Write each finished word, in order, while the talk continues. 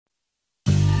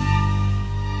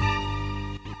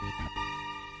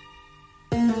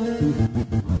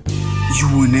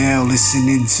You are now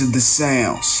listening to the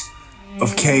sounds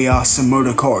of Khaos and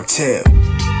Murda-Cartel.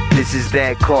 This is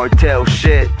that cartel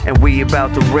shit, and we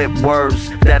about to rip words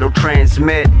that'll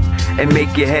transmit and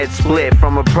make your head split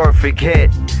from a perfect hit.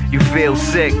 You feel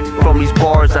sick from these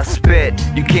bars I spit.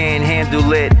 You can't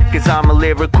handle it, cause I'm a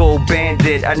lyrical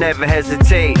bandit. I never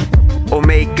hesitate or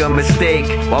make a mistake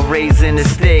while raising the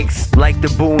stakes like the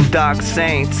Boondock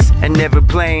Saints, and never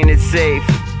playing it safe,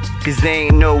 cause there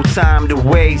ain't no time to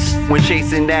waste when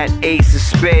chasing that ace of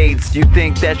spades. You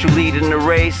think that you're leading the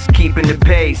race, keeping the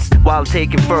pace while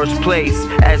taking first place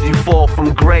as you fall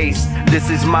from grace. This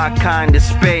is my kind of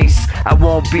space. I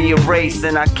won't be erased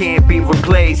and I can't be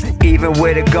replaced. Even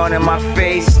with a gun in my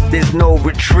face, there's no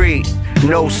retreat,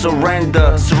 no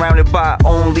surrender. Surrounded by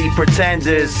only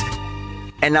pretenders,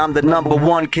 and I'm the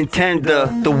 #1 contender,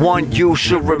 the one you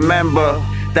should remember,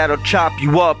 that'll chop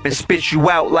you up and spit you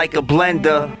out like a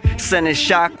blender, sending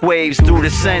shockwaves through the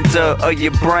center of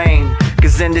your brain.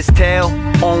 Cause in this tale,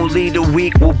 only the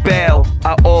weak will bail.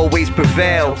 I always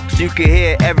prevail, so you can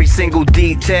hear every single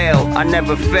detail. I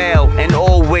never fail, and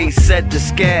always set the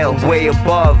scale way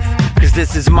above, cause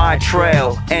this is my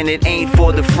trail, and it ain't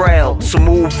for the frail. So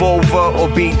move over or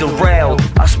be derailed.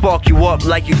 I spark you up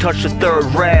like you touch the third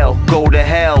rail. Go to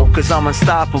hell, cause I'm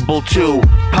unstoppable too.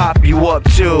 Pop you up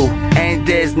too, and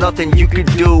there's nothing you can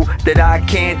do that I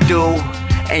can't do.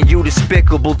 And you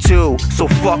despicable too, so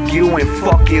fuck you and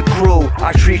fuck your crew.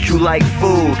 I treat you like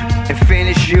food and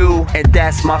finish you, and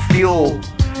that's my fuel.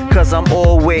 Cause I'm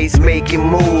always making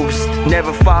moves,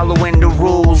 never following the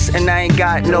rules, and I ain't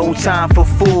got no time for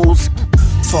fools.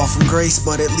 Far from grace,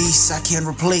 but at least I can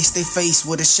replace their face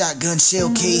with a shotgun shell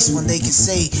case when they can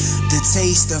say the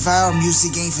taste of our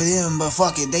music ain't for them. But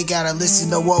fuck it, they gotta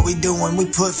listen to what we doing. We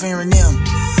put fear in them,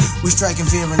 we striking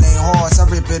fear in their hearts. I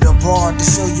rip it apart to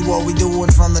show you what we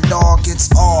doing from the dark. It's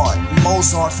art,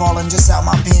 Mozart falling just out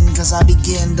my pen, cause I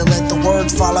begin to let the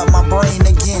words fall out my brain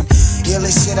again.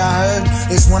 Illest shit I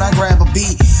heard is when I grab a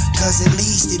beat, cause at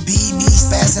least it be me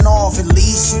spazzing off. At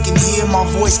least you can hear my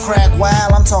voice crack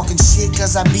while I'm talking shit,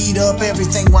 cause I beat up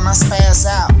everything when I spaz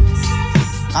out.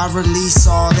 I release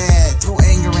all that through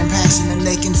anger and passion, and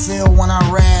they can feel when I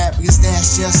rap, because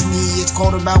that's just me. It's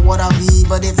cold about what I be,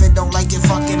 but if it don't like it,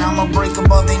 fuck it, I'ma break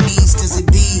above their knees, cause it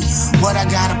be what I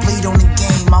gotta plead on the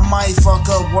game. I might fuck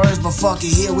up words, but fuck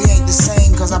it, here we ain't the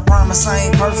same, cause I promise I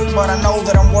ain't perfect, but I know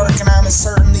that I'm working. I'm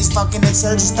inserting these fucking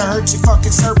insurgents to hurt you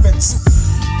fucking serpents.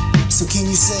 So can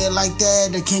you say it like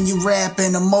that, or can you rap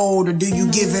in a mode, or do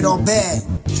you give it all back?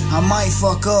 I might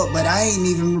fuck up, but I ain't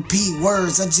even repeat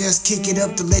words. I just kick it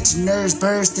up to let your nerves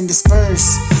burst and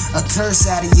disperse a curse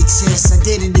out of your chest. I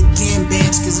did it again,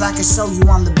 bitch, cause I can show you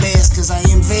I'm the best. Cause I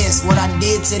invest what I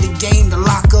did to the game to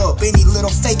lock up any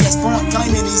little fake ass punk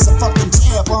claiming he's a fucking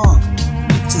champ, huh?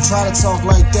 So try to talk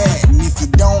like that, and if you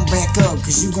don't back up,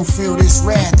 cause you gon' feel this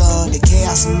wrath of the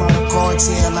Khaos and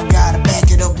Murda-Cartel. I gotta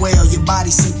back it up well, your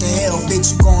body sent to hell,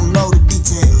 bitch, you gon' know the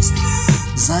details.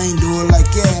 Cause I ain't do it like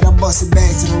that, I bust it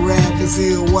back to the rap to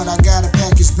feel what I gotta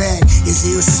package back. Is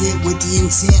ill shit with the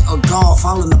intent of golf,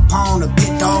 falling upon a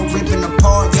pit dog, ripping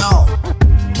apart y'all.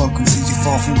 Welcome to your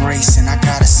fall from grace, and I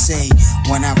gotta say,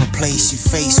 when I replace your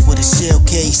face with a shell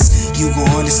case, you gon'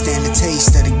 understand the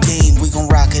taste of the game. We gon'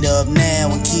 rock it up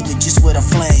now and keep it just with our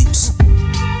flames.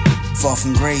 Fall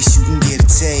from grace, you can get a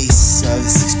taste of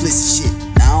this explicit shit.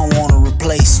 I don't wanna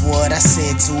replace what I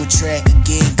said to a track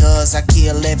again, cause I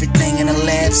kill everything in the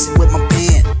lab, sit with my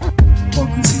pen.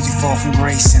 Welcome to your fall from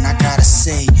grace, and I gotta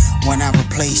say, when I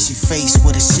replace your face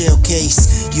with a shell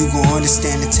case, you gon'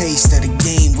 understand the taste of the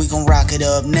game. We gon' rock it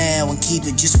up now and keep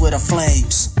it just with our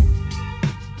flames.